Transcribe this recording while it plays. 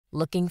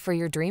Looking for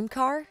your dream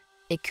car?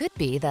 It could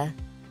be the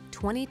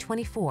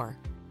 2024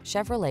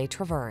 Chevrolet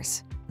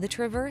Traverse. The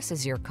Traverse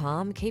is your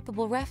calm,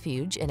 capable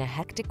refuge in a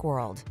hectic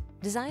world.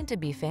 Designed to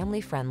be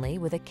family-friendly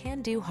with a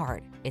can-do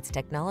heart, its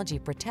technology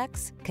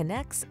protects,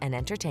 connects, and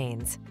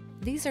entertains.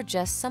 These are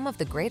just some of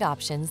the great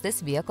options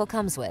this vehicle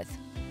comes with: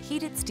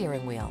 heated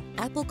steering wheel,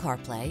 Apple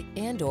CarPlay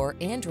and/or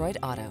Android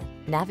Auto,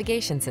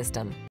 navigation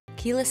system,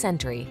 keyless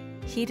entry,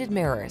 heated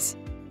mirrors,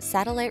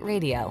 satellite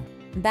radio,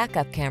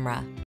 backup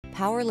camera,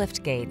 power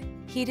liftgate,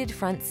 heated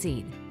front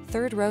seat,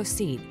 third row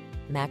seat.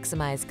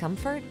 Maximize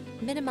comfort,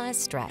 minimize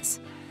stress.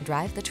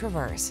 Drive the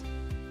Traverse.